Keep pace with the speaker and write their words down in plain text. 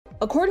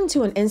According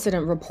to an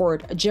incident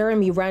report,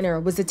 Jeremy Renner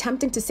was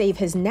attempting to save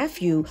his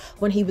nephew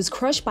when he was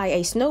crushed by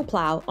a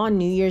snowplow on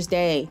New Year's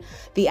Day.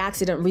 The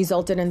accident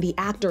resulted in the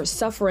actor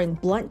suffering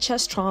blunt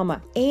chest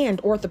trauma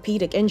and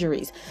orthopedic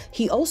injuries.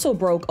 He also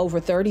broke over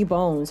 30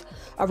 bones.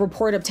 A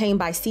report obtained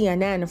by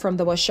CNN from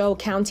the Washoe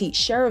County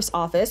Sheriff's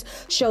Office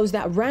shows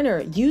that Renner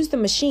used the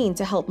machine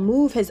to help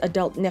move his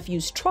adult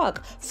nephew's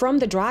truck from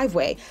the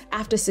driveway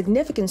after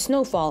significant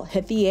snowfall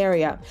hit the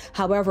area.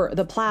 However,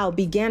 the plow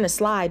began to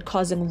slide,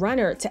 causing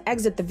Renner to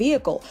exit the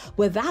vehicle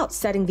without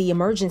setting the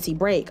emergency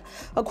brake.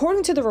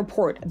 According to the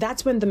report,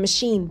 that's when the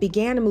machine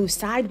began to move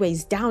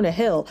sideways down a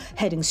hill,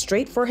 heading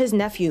straight for his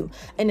nephew.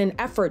 In an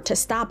effort to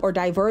stop or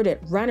divert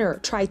it, Renner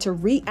tried to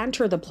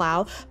re-enter the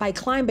plow by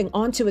climbing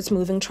onto its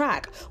moving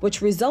track,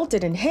 which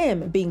resulted in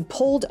him being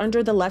pulled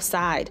under the left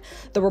side.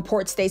 The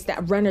report states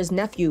that Renner's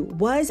nephew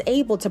was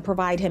able to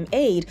provide him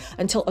aid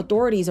until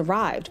authorities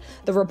arrived.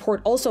 The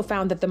report also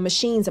found that the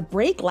machine's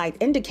brake light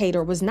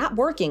indicator was not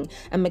working,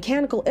 and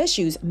mechanical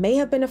issues may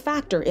have been a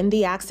factor in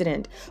the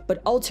accident,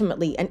 but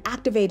ultimately an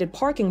activated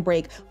parking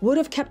brake would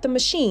have kept the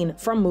machine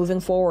from moving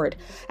forward.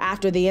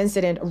 After the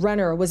incident,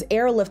 Renner was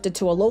airlifted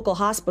to a local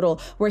hospital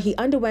where he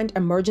underwent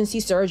emergency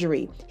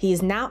surgery. He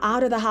is now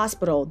out of the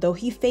hospital, though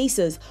he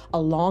faces a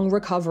long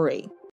recovery.